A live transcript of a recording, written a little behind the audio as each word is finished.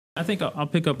I think I'll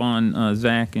pick up on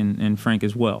Zach and Frank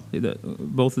as well.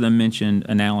 Both of them mentioned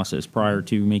analysis prior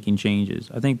to making changes.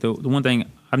 I think the one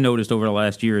thing I've noticed over the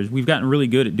last year is we've gotten really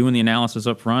good at doing the analysis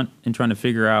up front and trying to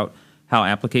figure out how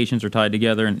applications are tied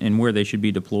together and where they should be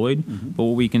deployed. Mm-hmm. But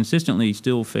what we consistently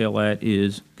still fail at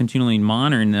is continually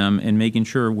monitoring them and making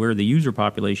sure where the user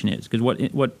population is. Because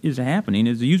what is happening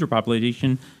is the user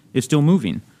population is still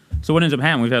moving. So what ends up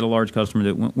happening, we've had a large customer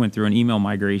that went through an email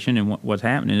migration, and what's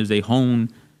happening is they hone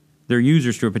their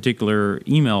users to a particular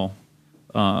email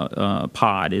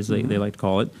pod, as they like to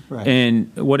call it. Right.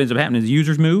 And what ends up happening is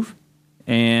users move,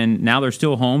 and now they're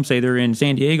still home. Say they're in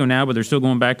San Diego now, but they're still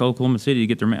going back to Oklahoma City to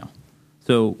get their mail.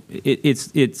 So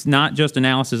it's not just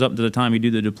analysis up to the time you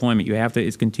do the deployment.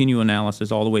 It's continual analysis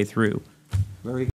all the way through. Very